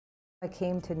I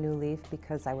came to New Leaf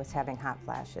because I was having hot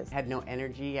flashes. Had no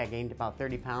energy. I gained about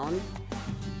 30 pounds.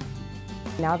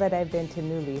 Now that I've been to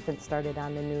New Leaf and started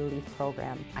on the New Leaf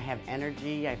program, I have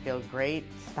energy. I feel great.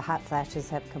 the hot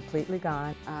flashes have completely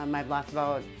gone. I've lost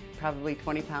about probably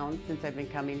 20 pounds since I've been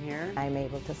coming here. I'm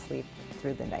able to sleep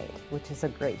through the night, which is a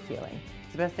great feeling.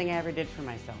 It's the best thing I ever did for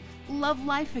myself. Love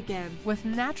life again with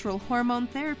natural hormone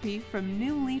therapy from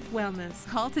New Leaf Wellness.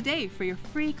 Call today for your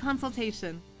free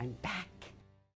consultation. I'm back.